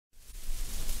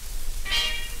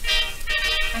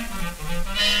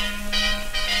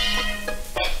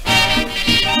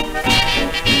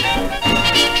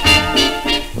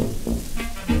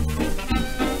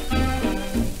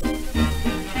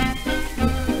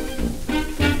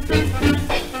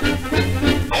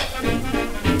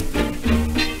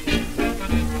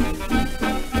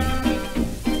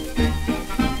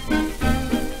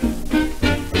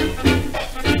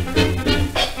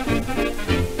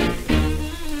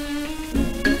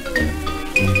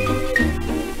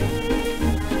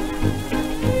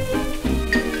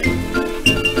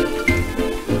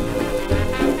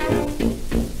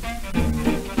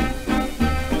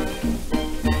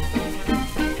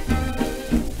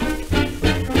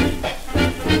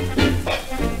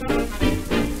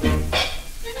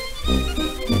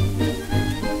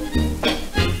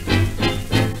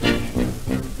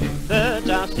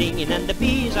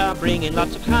bringing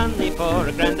lots of honey for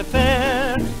a grand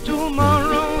affair.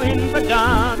 Tomorrow in the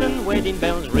garden wedding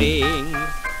bells ring.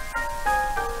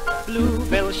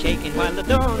 Bluebells shaking while the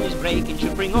dawn is breaking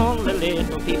should bring all the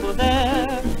little people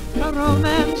there. A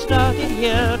romance started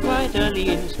here quite early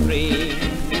in spring.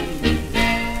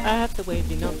 At the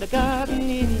wedding of the garden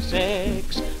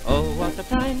insects, oh what a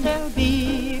time there'll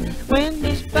be when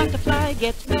Miss Butterfly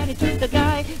gets married to the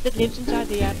guy that lives inside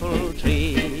the apple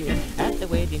tree. At the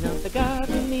wedding of the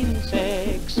garden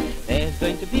insects, there's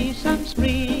going to be some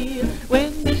spree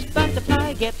when Miss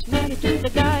Butterfly gets married to the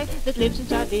guy that lives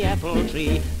inside the apple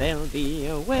tree. There'll be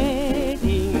a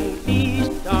wedding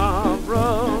feast of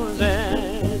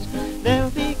roses,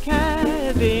 there'll be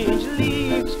cabbage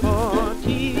leaves for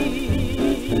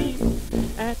tea.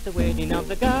 At the wedding of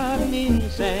the garden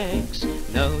insects,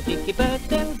 no dicky bird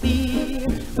there'll be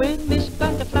when Miss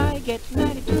Butterfly gets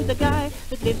married to the guy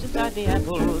that lives inside the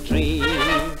apple tree.